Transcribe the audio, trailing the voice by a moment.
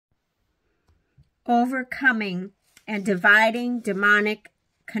overcoming and dividing demonic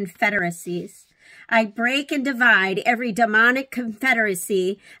confederacies. I break and divide every demonic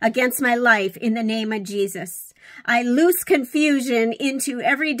confederacy against my life in the name of Jesus. I loose confusion into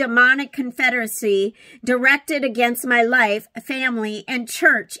every demonic confederacy directed against my life, family, and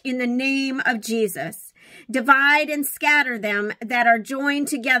church in the name of Jesus. Divide and scatter them that are joined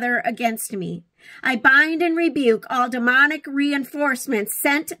together against me. I bind and rebuke all demonic reinforcements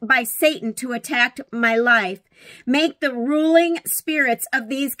sent by Satan to attack my life. Make the ruling spirits of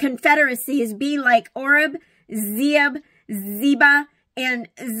these confederacies be like Oreb, Zeeb, Zeba, and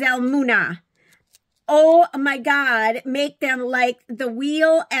Zalmunna. Oh my God, make them like the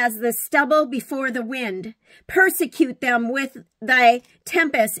wheel as the stubble before the wind. Persecute them with thy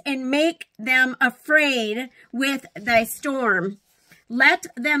tempest and make them afraid with thy storm. Let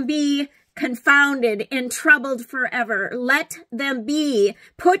them be confounded and troubled forever. Let them be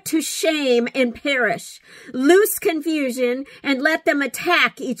put to shame and perish. Loose confusion and let them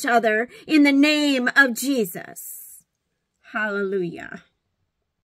attack each other in the name of Jesus. Hallelujah.